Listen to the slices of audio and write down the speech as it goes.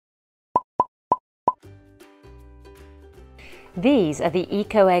These are the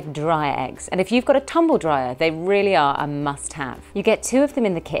Ecoegg Dryer Eggs, and if you've got a tumble dryer, they really are a must-have. You get 2 of them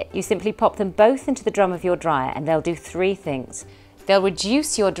in the kit. You simply pop them both into the drum of your dryer and they'll do 3 things. They'll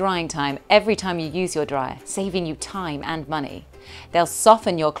reduce your drying time every time you use your dryer, saving you time and money. They'll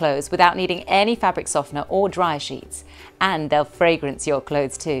soften your clothes without needing any fabric softener or dryer sheets. And they'll fragrance your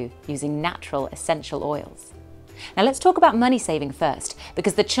clothes too, using natural essential oils. Now let's talk about money saving first,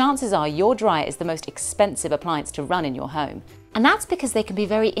 because the chances are your dryer is the most expensive appliance to run in your home. And that's because they can be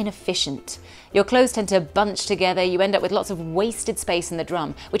very inefficient. Your clothes tend to bunch together, you end up with lots of wasted space in the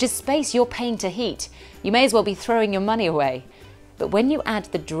drum, which is space you're paying to heat. You may as well be throwing your money away. But when you add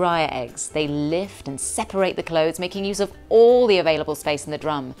the dryer eggs, they lift and separate the clothes, making use of all the available space in the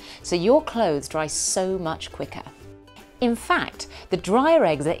drum, so your clothes dry so much quicker. In fact, the dryer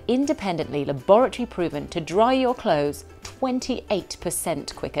eggs are independently laboratory proven to dry your clothes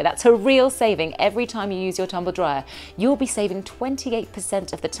 28% quicker. That's a real saving every time you use your tumble dryer. You'll be saving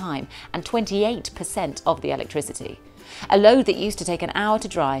 28% of the time and 28% of the electricity. A load that used to take an hour to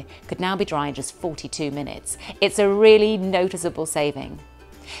dry could now be dry in just 42 minutes. It's a really noticeable saving.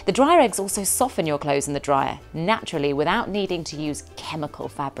 The dryer eggs also soften your clothes in the dryer, naturally without needing to use chemical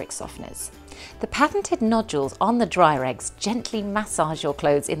fabric softeners. The patented nodules on the dryer eggs gently massage your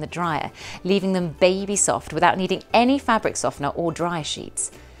clothes in the dryer, leaving them baby soft without needing any fabric softener or dryer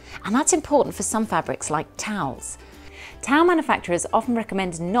sheets. And that's important for some fabrics like towels. Towel manufacturers often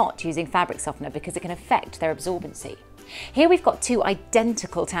recommend not using fabric softener because it can affect their absorbency. Here we've got 2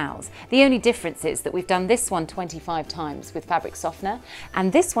 identical towels. The only difference is that we've done this one 25 times with fabric softener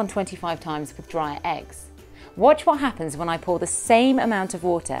and this one 25 times with dryer eggs. Watch what happens when I pour the same amount of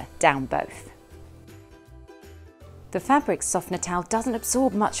water down both. The fabric softener towel doesn't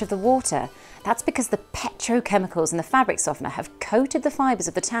absorb much of the water. That's because the petrochemicals in the fabric softener have coated the fibres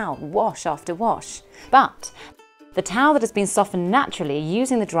of the towel wash after wash. But the towel that has been softened naturally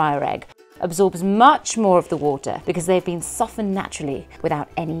using the dryer egg absorbs much more of the water because they've been softened naturally without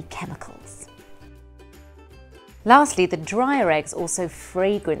any chemicals. Lastly, the dryer eggs also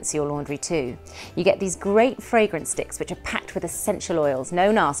fragrance your laundry too. You get these great fragrance sticks which are packed with essential oils,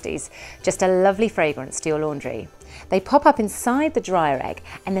 no nasties, just a lovely fragrance to your laundry. They pop up inside the dryer egg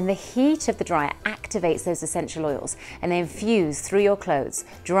and then the heat of the dryer activates those essential oils and they infuse through your clothes,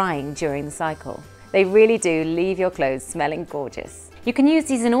 drying during the cycle. They really do leave your clothes smelling gorgeous. You can use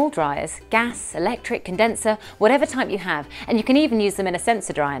these in all dryers, gas, electric, condenser, whatever type you have, and you can even use them in a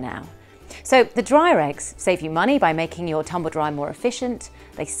sensor dryer now. So the dryer eggs save you money by making your tumble dryer more efficient,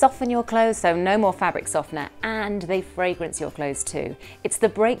 they soften your clothes so no more fabric softener, and they fragrance your clothes too. It's the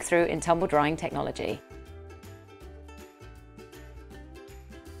breakthrough in tumble drying technology.